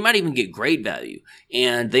they might even get great value,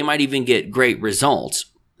 and they might even get great results,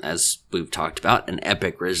 as we've talked about, an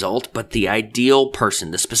epic result. But the ideal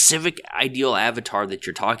person, the specific ideal avatar that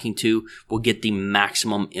you're talking to, will get the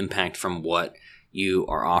maximum impact from what you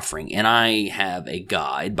are offering. And I have a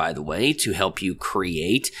guide, by the way, to help you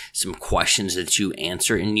create some questions that you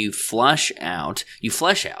answer, and you flesh out the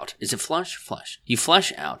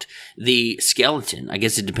skeleton. I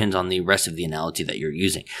guess it depends on the rest of the analogy that you're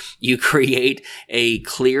using. You create a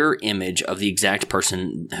clear image of the exact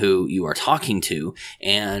person who you are talking to,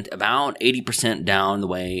 and about 80% down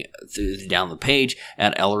the page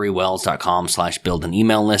at ElleryWells.com/build an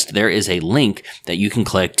email list, there is a link that you can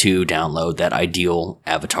click to download that ideal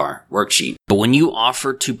avatar worksheet. But when you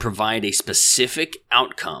offer to provide a specific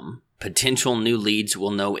outcome, potential new leads will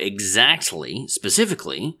know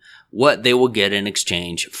specifically what they will get in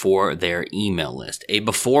exchange for their email list. A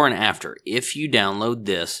before and after. If you download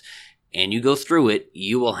this and you go through it,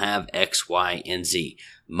 you will have X, Y, and Z.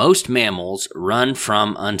 Most mammals run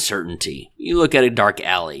from uncertainty. You look at a dark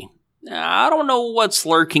alley. I don't know what's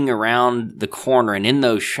lurking around the corner, and in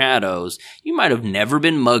those shadows, you might have never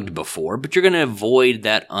been mugged before, but you're going to avoid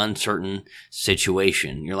that uncertain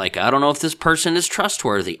situation. You're like, I don't know if this person is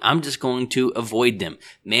trustworthy. I'm just going to avoid them.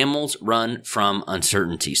 Mammals run from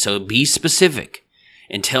uncertainty. So be specific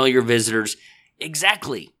and tell your visitors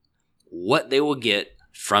exactly what they will get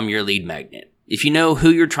from your lead magnet. If you know who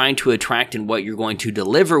you're trying to attract and what you're going to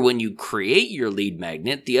deliver when you create your lead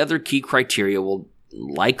magnet, the other key criteria will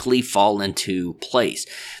likely fall into place.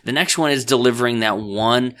 The next one is delivering that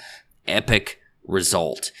one epic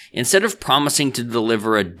result. Instead of promising to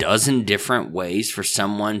deliver a dozen different ways for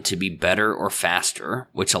someone to be better or faster,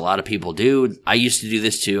 which a lot of people do, I used to do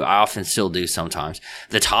this too, I often still do sometimes,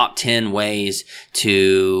 the top 10 ways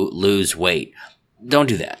to lose weight. Don't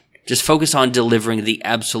do that. Just focus on delivering the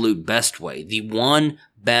absolute best way, the one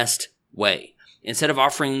best way. Instead of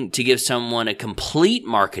offering to give someone a complete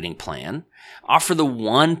marketing plan, offer the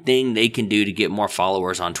one thing they can do to get more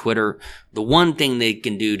followers on Twitter, the one thing they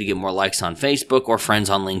can do to get more likes on Facebook or friends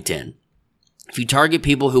on LinkedIn. If you target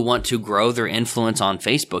people who want to grow their influence on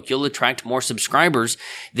Facebook, you'll attract more subscribers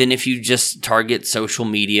than if you just target social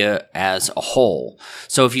media as a whole.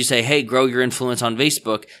 So if you say, hey, grow your influence on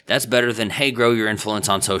Facebook, that's better than, hey, grow your influence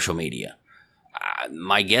on social media.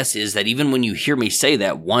 My guess is that even when you hear me say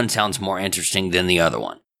that, one sounds more interesting than the other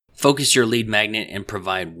one. Focus your lead magnet and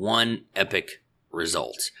provide one epic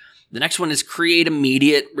result. The next one is create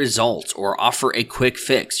immediate results or offer a quick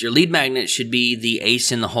fix. Your lead magnet should be the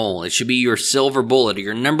ace in the hole. It should be your silver bullet or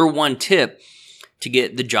your number one tip to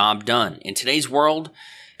get the job done. In today's world,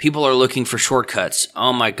 people are looking for shortcuts.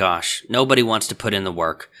 Oh my gosh, nobody wants to put in the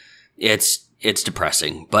work. It's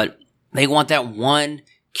depressing, but they want that one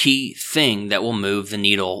key thing that will move the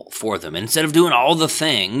needle for them. And instead of doing all the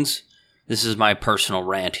things, this is my personal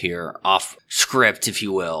rant here, off script, if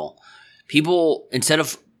you will. People, instead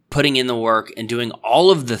of putting in the work and doing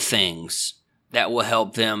all of the things that will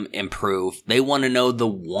help them improve, they want to know the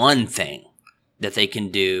one thing that they can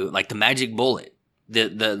do, like the magic bullet,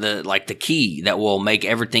 the key that will make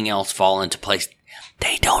everything else fall into place.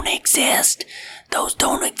 They don't exist. Those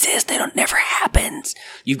don't exist. Never happens.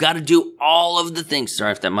 You've got to do all of the things.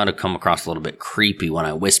 Sorry if that might have come across a little bit creepy when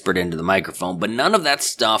I whispered into the microphone, but none of that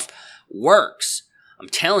stuff works. I'm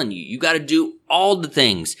telling you, you got to do all the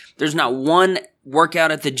things. There's not one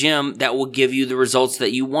workout at the gym that will give you the results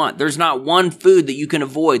that you want. There's not one food that you can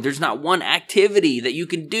avoid. There's not one activity that you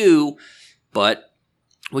can do, but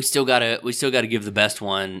we still gotta give the best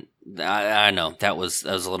one. I know that was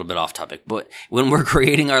a little bit off topic, but when we're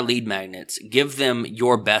creating our lead magnets, give them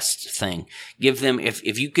your best thing. Give them, if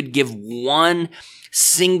you could give one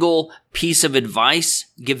single piece of advice,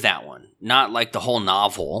 give that one. Not like the whole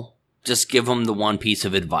novel. Just give them the one piece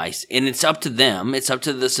of advice. And it's up to them. It's up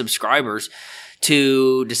to the subscribers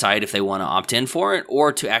to decide if they want to opt in for it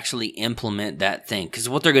or to actually implement that thing. Because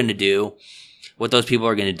what they're going to do, what those people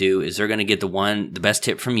are going to do is they're going to get the best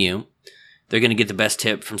tip from you. They're going to get the best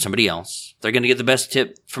tip from somebody else. They're going to get the best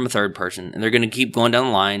tip from a third person. And they're going to keep going down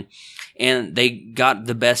the line. And they got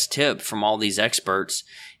the best tip from all these experts.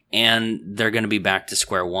 And they're going to be back to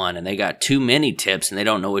square one. And they got too many tips and they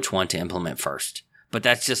don't know which one to implement first. But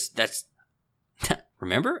that's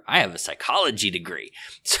remember, I have a psychology degree.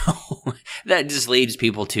 So that just leads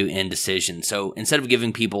people to indecision. So instead of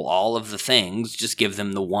giving people all of the things, just give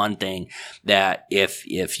them the one thing that if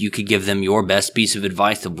you could give them your best piece of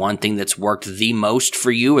advice, the one thing that's worked the most for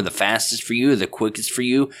you or the fastest for you or the quickest for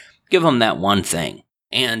you, give them that one thing.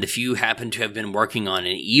 And if you happen to have been working on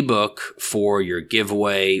an ebook for your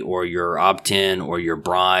giveaway or your opt-in or your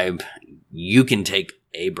bribe, you can take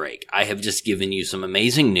a break. I have just given you some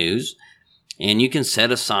amazing news, and you can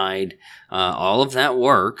set aside all of that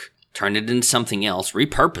work, turn it into something else,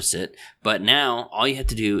 repurpose it. But now all you have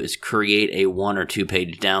to do is create a 1 or 2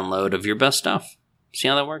 page download of your best stuff. See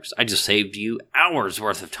how that works? I just saved you hours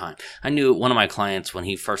worth of time. I knew one of my clients when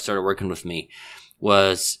he first started working with me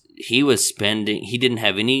he didn't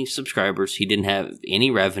have any subscribers. He didn't have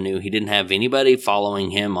any revenue. He didn't have anybody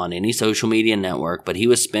following him on any social media network, but he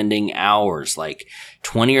was spending hours, like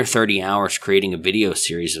 20 or 30 hours creating a video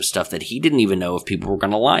series of stuff that he didn't even know if people were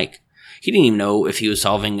going to like. He didn't even know if he was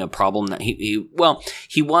solving a problem that he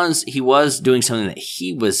was doing something that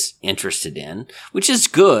he was interested in, which is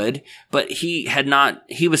good, but he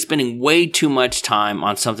was spending way too much time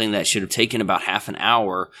on something that should have taken about half an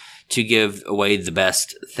hour to give away the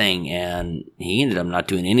best thing, and he ended up not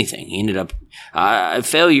doing anything. He ended up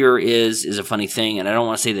failure is a funny thing, and I don't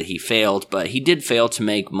want to say that he failed, but he did fail to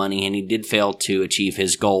make money, and he did fail to achieve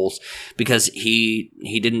his goals because he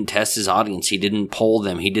didn't test his audience. He didn't poll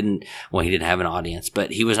them. He didn't have an audience,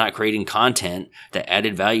 but he was not creating content that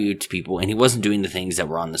added value to people, and he wasn't doing the things that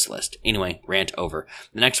were on this list. Anyway, rant over.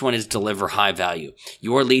 The next one is deliver high value.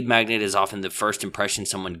 Your lead magnet is often the first impression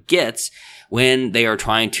someone gets when they are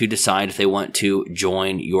trying to decide if they want to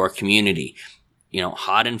join your community.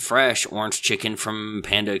 Hot and fresh orange chicken from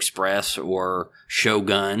Panda Express or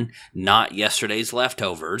Shogun, not yesterday's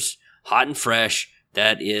leftovers. Hot and fresh,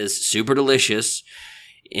 that is super delicious.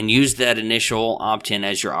 And use that initial opt-in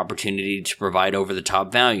as your opportunity to provide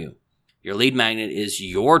over-the-top value. Your lead magnet is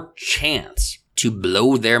your chance to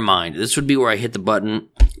blow their mind. This would be where I hit the button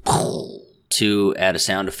to add a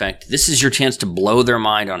sound effect. This is your chance to blow their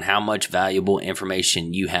mind on how much valuable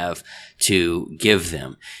information you have to give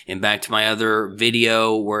them. And back to my other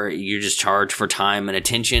video where you're just charged for time and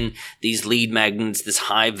attention, these lead magnets, this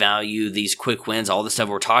high value, these quick wins, all the stuff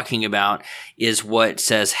we're talking about is what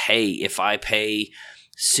says, hey, if I pay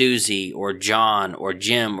Susie or John or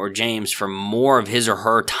Jim or James for more of his or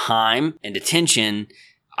her time and attention,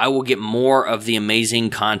 I will get more of the amazing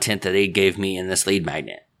content that they gave me in this lead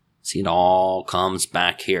magnet. See, it all comes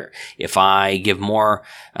back here. If I give more,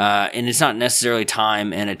 and it's not necessarily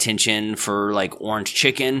time and attention for like orange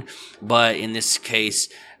chicken, but in this case,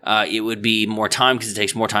 it would be more time because it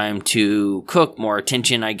takes more time to cook, more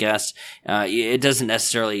attention, I guess. It doesn't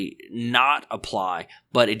necessarily not apply,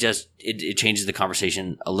 but it changes the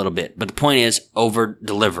conversation a little bit. But the point is over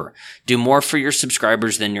deliver. Do more for your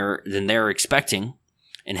subscribers than they're expecting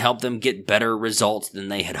and help them get better results than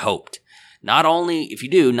they had hoped. If you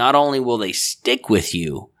do, not only will they stick with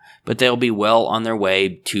you, but they'll be well on their way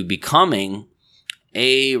to becoming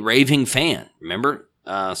a raving fan. Remember,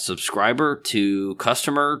 subscriber to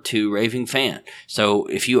customer to raving fan. So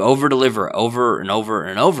if you over deliver over and over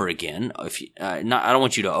and over again, I don't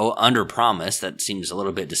want you to under promise. That seems a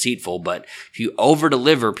little bit deceitful, but if you over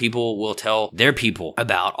deliver, people will tell their people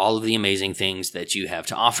about all of the amazing things that you have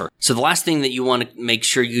to offer. So the last thing that you want to make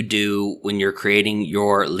sure you do when you're creating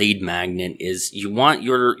your lead magnet is you want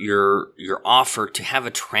your offer to have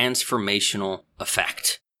a transformational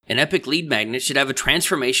effect. An epic lead magnet should have a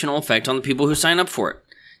transformational effect on the people who sign up for it.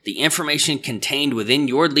 The information contained within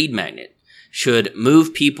your lead magnet should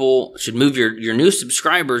move your new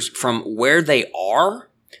subscribers from where they are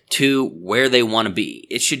to where they want to be.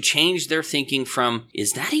 It should change their thinking from,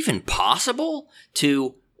 is that even possible?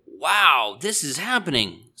 To, wow, this is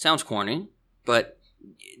happening. Sounds corny, but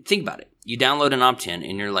think about it. You download an opt-in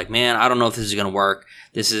and you're like, man, I don't know if this is going to work.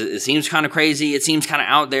 It seems kind of crazy. It seems kind of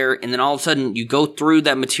out there. And then all of a sudden you go through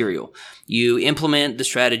that material. You implement the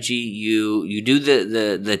strategy. You do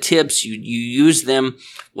the tips. You use them,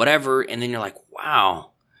 whatever. And then you're like,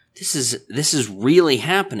 wow, this is really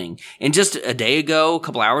happening. And just a day ago, a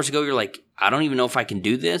couple hours ago, you're like, I don't even know if I can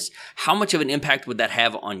do this. How much of an impact would that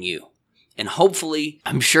have on you? And hopefully,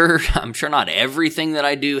 I'm sure not everything that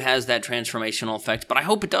I do has that transformational effect, but I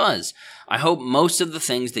hope it does. I hope most of the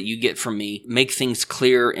things that you get from me make things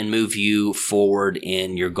clear and move you forward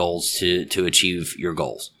in your goals to achieve your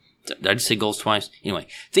goals. Did I just say goals twice? Anyway,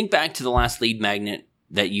 think back to the last lead magnet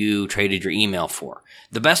that you traded your email for.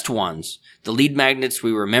 The best ones, the lead magnets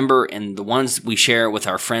we remember and the ones we share with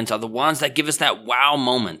our friends are the ones that give us that wow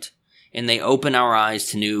moment. And they open our eyes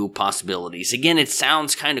to new possibilities. Again, it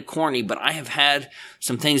sounds kind of corny, but I have had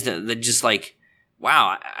some things that just like,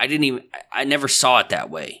 wow, I never saw it that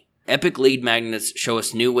way. Epic lead magnets show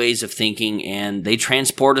us new ways of thinking, and they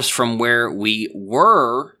transport us from where we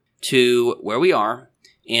were to where we are,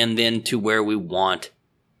 and then to where we want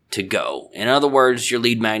to go. In other words, your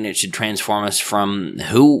lead magnet should transform us from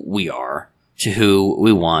who we are to who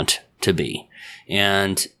we want to be.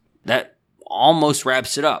 And that almost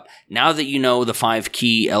wraps it up. Now that you know the 5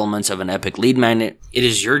 key elements of an epic lead magnet, it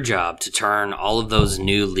is your job to turn all of those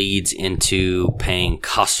new leads into paying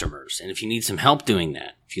customers. And if you need some help doing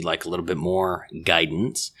that, if you'd like a little bit more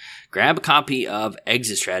guidance, grab a copy of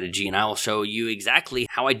Exit Strategy and I will show you exactly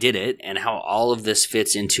how I did it and how all of this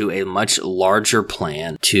fits into a much larger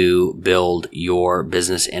plan to build your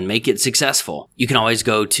business and make it successful. You can always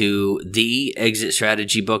go to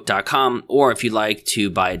theexitstrategybook.com, or if you'd like to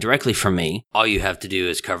buy it directly from me, all you have to do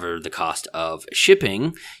is cover the cost of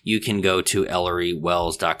shipping. You can go to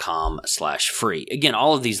ElleryWells.com/free. Again,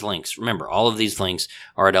 all of these links, remember, all of these links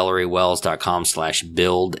are at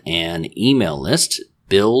ElleryWells.com/build an email list.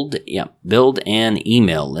 Build an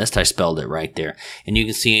email list. I spelled it right there. And you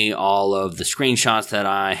can see all of the screenshots that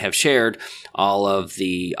I have shared, all of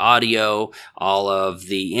the audio, all of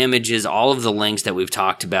the images, all of the links that we've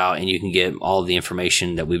talked about, and you can get all of the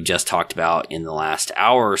information that we've just talked about in the last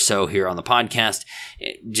hour or so here on the podcast.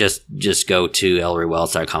 Just go to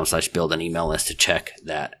ElleryWells.com/build an email list to check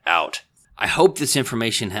that out. I hope this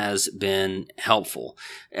information has been helpful.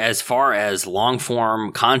 As far as long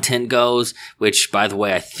form content goes, which by the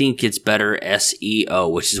way, I think it's better SEO,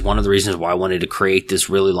 which is one of the reasons why I wanted to create this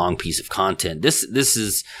really long piece of content. This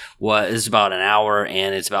is about an hour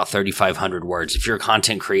and it's about 3,500 words. If you're a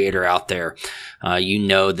content creator out there, you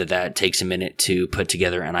know that takes a minute to put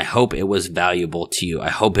together, and I hope it was valuable to you. I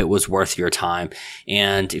hope it was worth your time.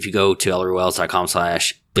 And if you go to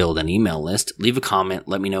ElleryWells.com/build an email list, leave a comment.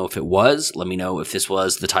 Let me know if it was. Let me know if this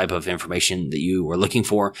was the type of information that you were looking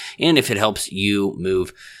for and if it helps you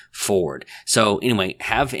move forward. So anyway,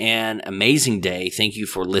 have an amazing day. Thank you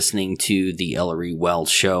for listening to the Ellery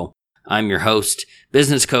Wells Show. I'm your host,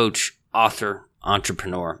 business coach, author,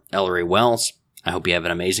 entrepreneur, Ellery Wells. I hope you have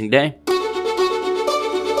an amazing day.